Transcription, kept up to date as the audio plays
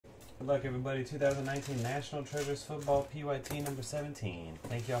Good luck, everybody. 2019 National Treasures Football PYT number 17.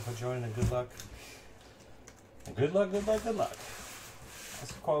 Thank y'all for joining, and good luck. And good luck, good luck, good luck.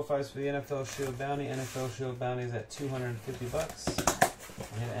 This qualifies for the NFL Shield Bounty. NFL Shield Bounty is at $250.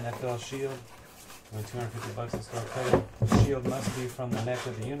 Hit NFL Shield. Win $250 in store credit. The shield must be from the neck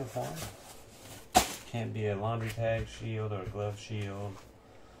of the uniform. Can't be a laundry tag shield or a glove shield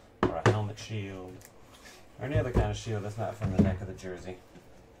or a helmet shield or any other kind of shield that's not from the neck of the jersey.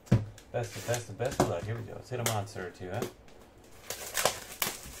 Best of luck. Here we go. Let's hit them on, sir, too, huh?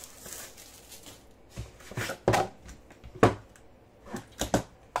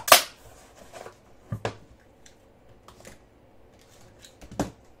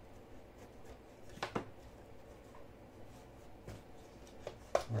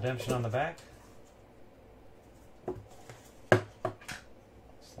 Redemption on the back.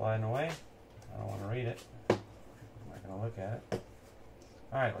 Sliding away. I don't want to read it. I'm not going to look at it.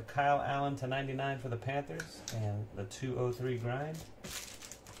 Alright, with Kyle Allen to 99 for the Panthers and the 203 grind.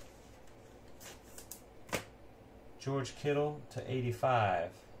 George Kittle to 85,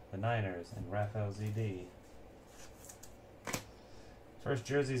 the Niners, and Raphael ZD. First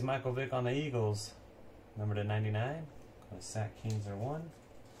jersey is Michael Vick on the Eagles, number to 99. The Sack Kings are 1.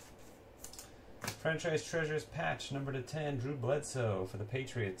 Franchise Treasures patch, number to 10, Drew Bledsoe for the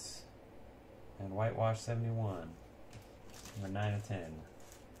Patriots. And Whitewash 71, number 9 of 10.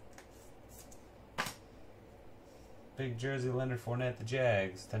 Big jersey, Leonard Fournette, the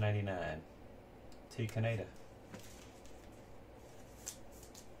Jags, to 99. T. Canada.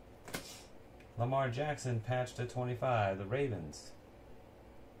 Lamar Jackson, patch to 25, the Ravens.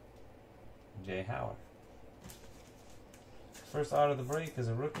 Jay Howard. First auto of the break is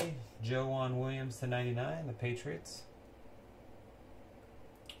a rookie, Joejuan Williams to 99, the Patriots.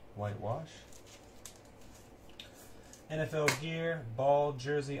 Whitewash. NFL Gear, ball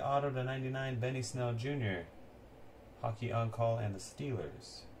jersey auto to 99, Benny Snell Jr. Hockey On Call and the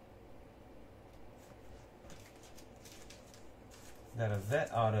Steelers. Got a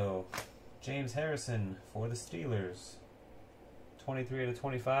vet auto, James Harrison for the Steelers. 23 to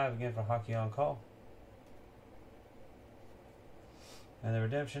 25 again for Hockey On Call. And the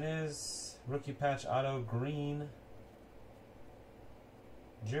redemption is rookie patch auto green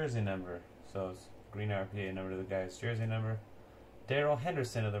jersey number. So it's green RPA number to the guy's jersey number. Darrell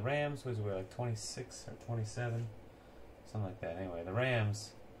Henderson of the Rams, was like 26 or 27, something like that. Anyway, the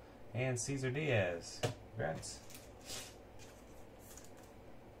Rams and Cesar Diaz. Congrats.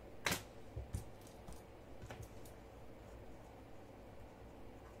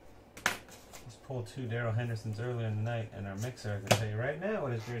 Pulled 2 Darrell Hendersons earlier in the night in our mixer. I can tell you right now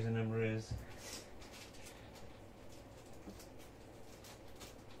what his jersey number is.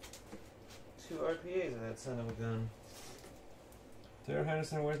 2 RPAs of that son of a gun. Darrell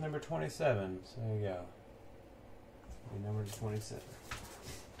Henderson wears number 27. So there you go. The number is 27.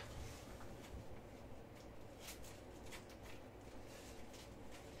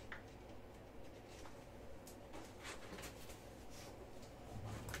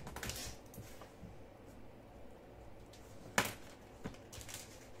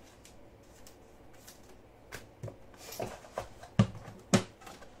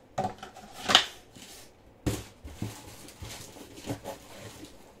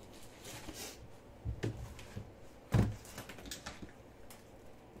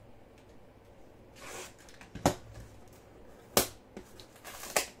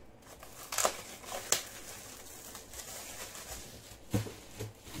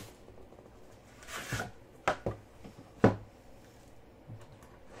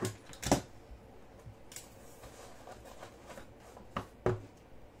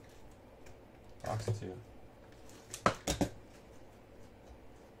 Box 2.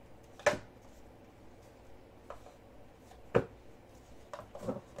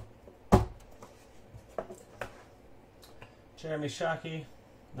 Jeremy Shockey,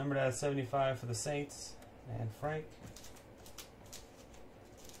 numbered out of 75 for the Saints, and Frank.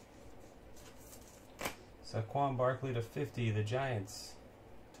 Saquon Barkley to 50, the Giants,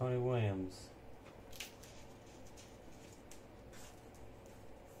 Tony Williams.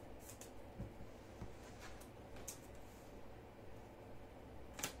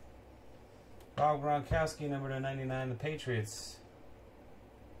 Rob Gronkowski, number to 99, the Patriots.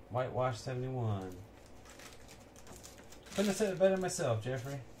 Whitewash 71. Couldn't have said it better myself,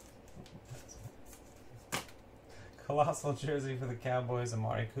 Jeffrey. Colossal jersey for the Cowboys,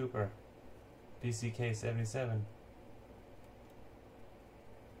 Amari Cooper. BCK 77.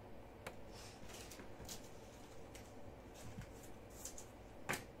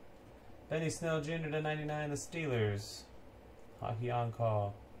 Benny Snell Jr. to 99, the Steelers. Hockey On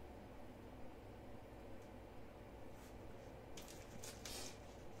Call.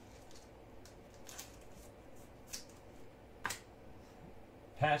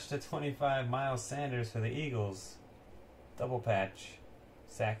 Patch to 25, Miles Sanders for the Eagles. Double patch.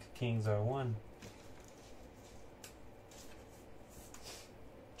 Sacked Kings are 1.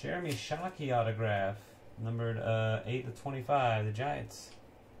 Jeremy Shockey autograph. Numbered 8 to 25, the Giants.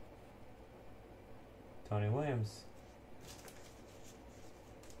 Tony Williams.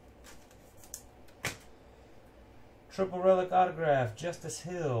 Triple relic autograph. Justice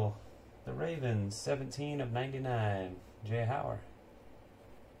Hill. The Ravens. 17 of 99. Jay Howard.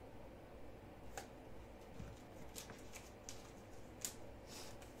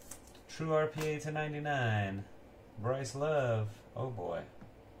 True RPA to 99. Bryce Love. Oh boy.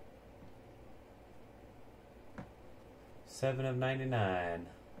 7 of 99.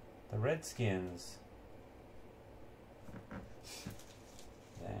 The Redskins.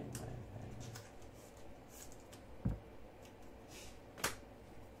 Dang, man.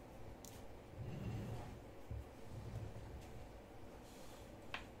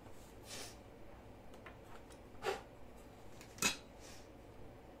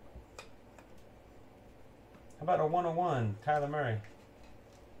 How about a 101, Kyler Murray?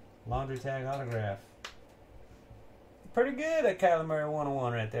 Laundry tag autograph. Pretty good at Kyler Murray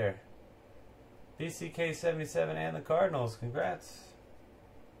 101 right there. BCK 77 and the Cardinals. Congrats.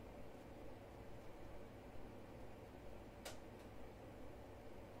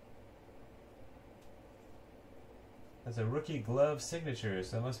 That's a rookie glove signature,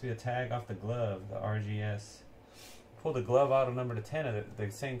 so it must be a tag off the glove, the RGS. Pulled the glove out of number to 10 of the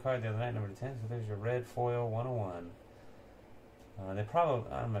same card the other night, number to 10. So there's your red foil 101. They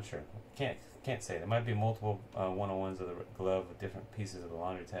probably, I'm not sure. Can't say. There might be multiple 101s of the glove with different pieces of the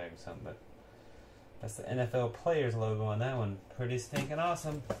laundry tag or something, but that's the NFL Players logo on that one. Pretty stinking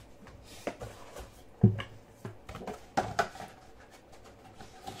awesome.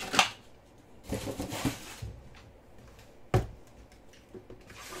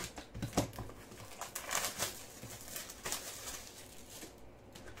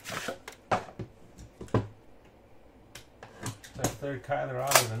 Third Kyler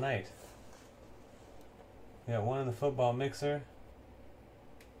auto of the night. We got one in the football mixer,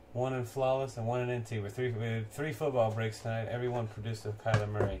 one in flawless, and one in NT. We had three football breaks tonight. Every one produced a Kyler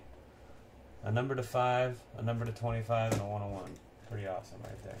Murray. A number to 5, a number to 25, and a 101. Pretty awesome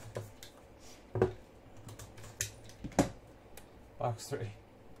right there. Box 3.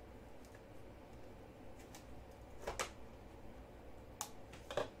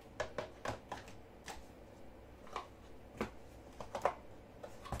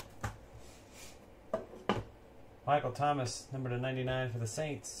 Michael Thomas, number to 99 for the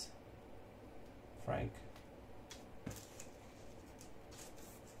Saints. Frank.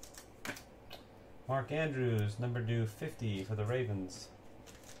 Mark Andrews, number to 50 for the Ravens.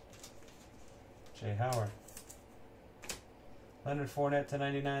 Jay Howard. Leonard Fournette to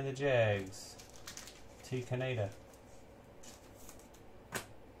 99, the Jags. T. Canada.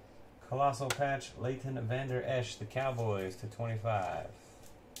 Colossal patch, Leighton Vander Esch, the Cowboys to 25.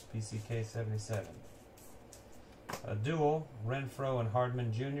 PCK 77. A dual, Renfro and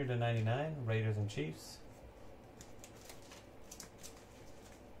Hardman Jr. to 99, Raiders and Chiefs.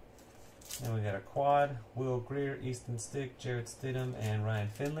 And we got a quad, Will Greer, Easton Stick, Jarrett Stidham, and Ryan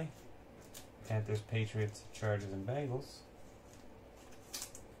Finley. Panthers, Patriots, Chargers, and Bengals.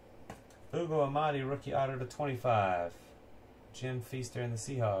 Ugo Amadi, rookie auto to 25. Jim Feaster and the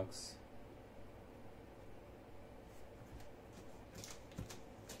Seahawks.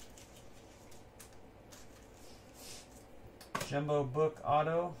 Jumbo Book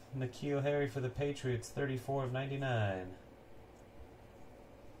auto, N'Keal Harry for the Patriots, 34 of 99.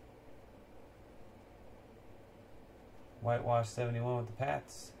 Whitewash 71 with the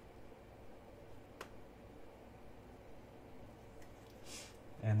Pats.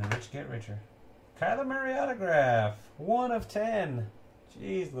 And the rich get richer. Kyler Murray autograph, 1 of 10.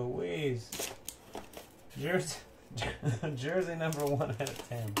 Jeez Louise. Jersey number 1 out of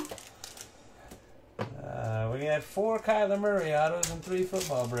 10. We had 4 Kyler Murray autos and 3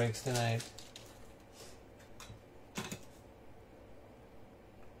 football breaks tonight.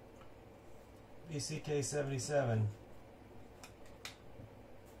 BCK 77.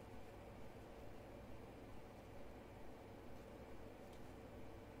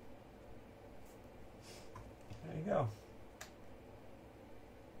 There you go.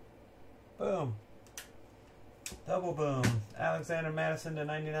 Boom. Double boom. Alexander Madison to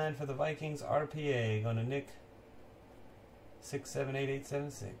 99 for the Vikings. RPA going to Nick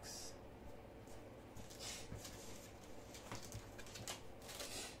 678876.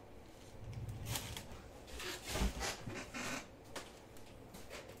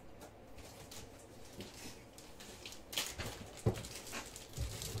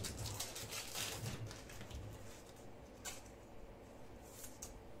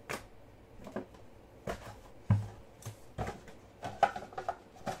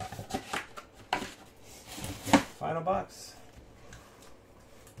 Final box.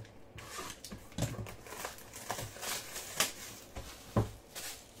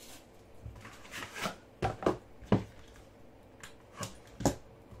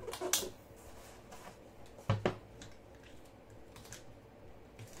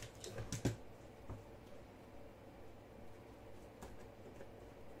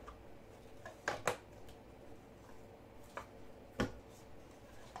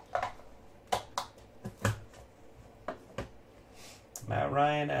 Matt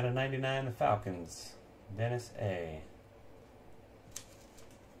Ryan out of 99, the Falcons. Dennis A.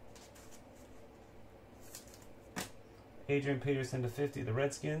 Adrian Peterson to 50, the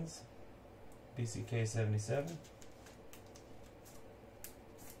Redskins. BCK 77.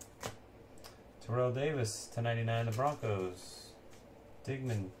 Terrell Davis to 99, the Broncos.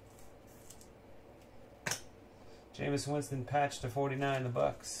 Digman. Jameis Winston patch to 49, the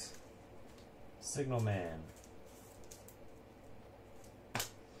Bucks. Signal Man.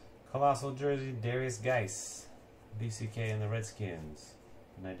 Colossal jersey, Darius Geis. BCK and the Redskins.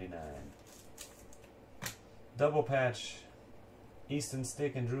 99. Double patch, Easton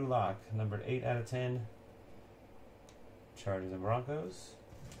Stick and Drew Lock. Numbered 8 out of 10. Chargers and Broncos.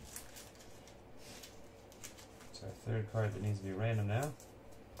 It's our third card that needs to be random now.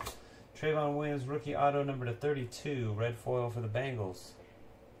 Trayvon Williams, rookie auto, number to 32. Red foil for the Bengals.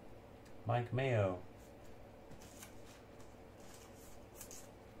 Mike Mayo.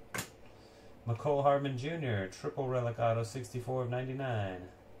 McCole Hardman Jr., triple relic auto, 64 of 99.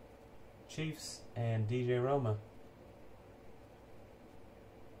 Chiefs and DJ Roma.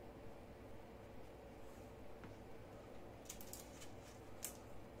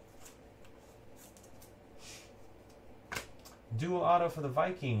 Dual auto for the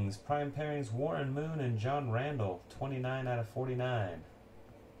Vikings, prime pairings Warren Moon and John Randall, 29 out of 49.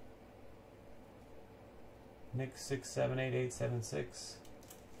 Nick 678876.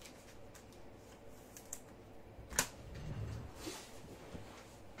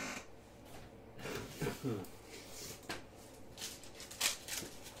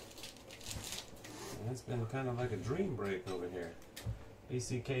 It's been kind of like a dream break over here.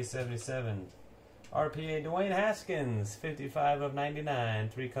 BCK 77. RPA Dwayne Haskins, 55 of 99.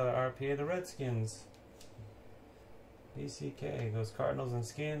 3-color RPA the Redskins. BCK goes Cardinals and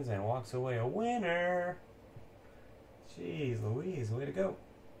Skins and walks away a winner. Jeez Louise, way to go.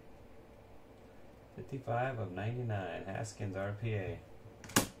 55 of 99. Haskins RPA.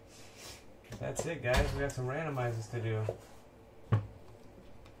 That's it, guys. We got some randomizers to do.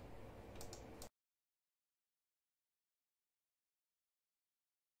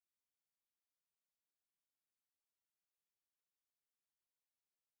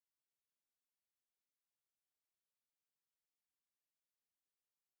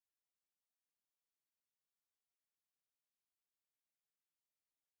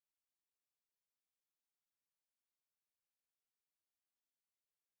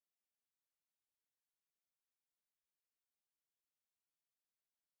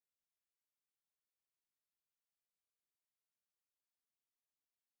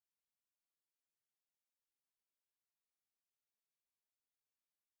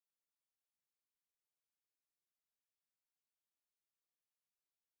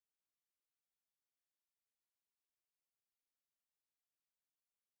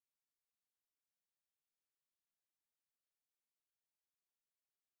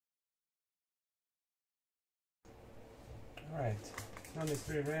 Alright, on these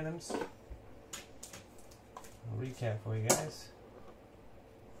 3 randoms, I'll recap for you guys.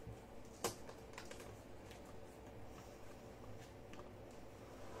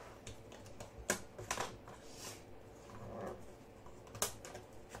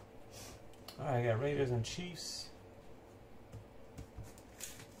 Alright, I got Raiders and Chiefs.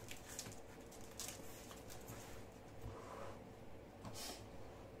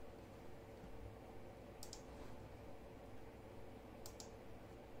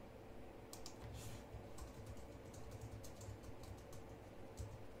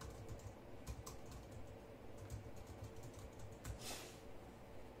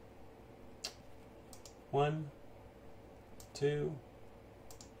 One, 2,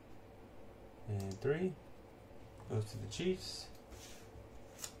 and 3 goes to the Chiefs.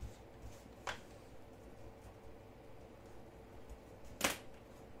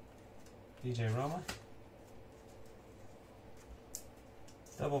 DJ Roma.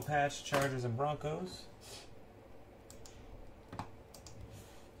 Double patch, Chargers and Broncos.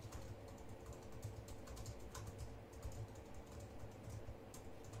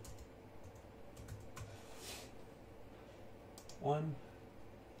 One,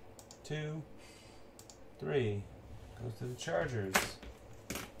 2, 3 Goes to the Chargers.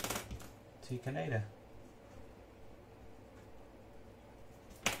 T. Canada.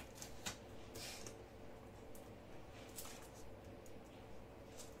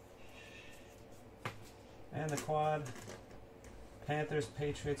 And the quad. Panthers,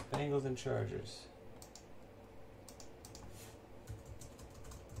 Patriots, Bengals, and Chargers.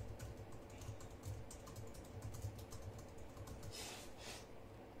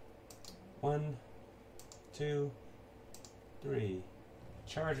 One, two, three.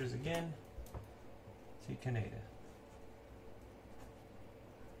 Chargers again. T. Canada.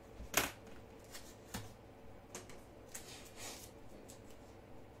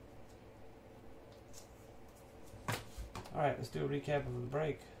 Alright, let's do a recap of the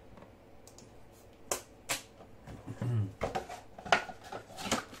break.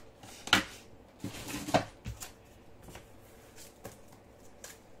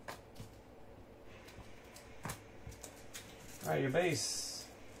 Alright, your base.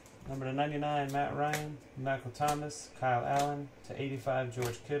 Number to 99, Matt Ryan, Michael Thomas, Kyle Allen, to 85,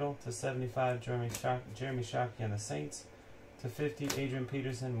 George Kittle, to 75, Jeremy Shockey and the Saints, to 50, Adrian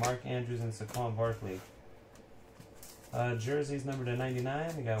Peterson, Mark Andrews, and Saquon Barkley. Jerseys number to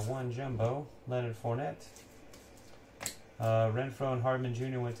 99, we got one jumbo, Leonard Fournette. Renfro and Hardman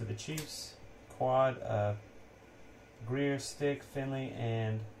Jr. went to the Chiefs. Quad, Greer, Stick, Finley,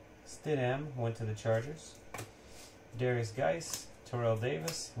 and Stidham went to the Chargers. Darius Geis, Terrell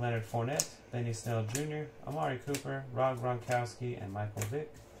Davis, Leonard Fournette, Benny Snell Jr., Amari Cooper, Rob Gronkowski, and Michael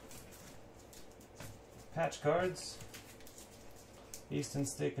Vick. Patch cards. Easton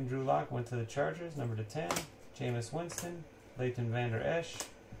Stick and Drew Lock went to the Chargers, number to 10. Jameis Winston, Leighton Vander Esch,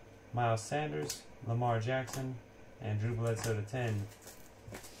 Miles Sanders, Lamar Jackson, and Drew Bledsoe to 10.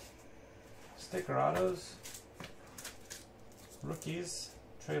 Sticker autos. Rookies.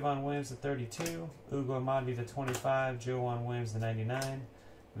 Trayvon Williams to 32, Ugo Amadi to 25, Joanne Williams to 99.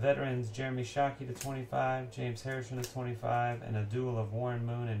 Veterans, Jeremy Shockey to 25, James Harrison to 25, and a duel of Warren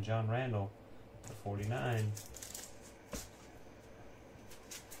Moon and John Randall to 49.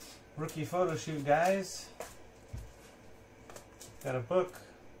 Rookie photo shoot, guys. Got a book.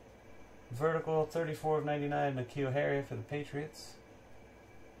 Vertical, 34 of 99, N'Keal Harry for the Patriots.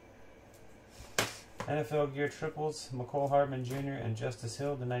 NFL Gear Triples, McCole Hardman Jr. and Justice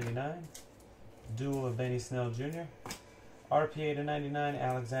Hill to 99. Duel of Benny Snell Jr. RPA to 99,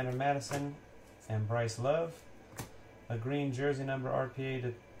 Alexander Madison and Bryce Love. A green jersey number RPA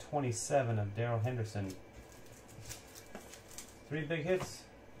to 27 of Darrell Henderson. 3 big hits.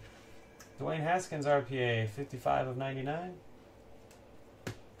 Dwayne Haskins RPA, 55 of 99.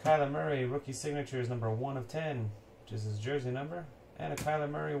 Kyler Murray, rookie signatures number 1 of 10, which is his jersey number. And a Kyler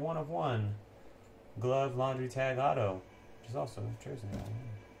Murray 1 of 1. Glove laundry tag auto, which is also a jersey number.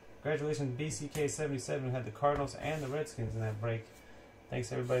 Congratulations BCK77 who had the Cardinals and the Redskins in that break. Thanks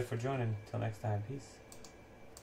everybody for joining. Until next time, peace.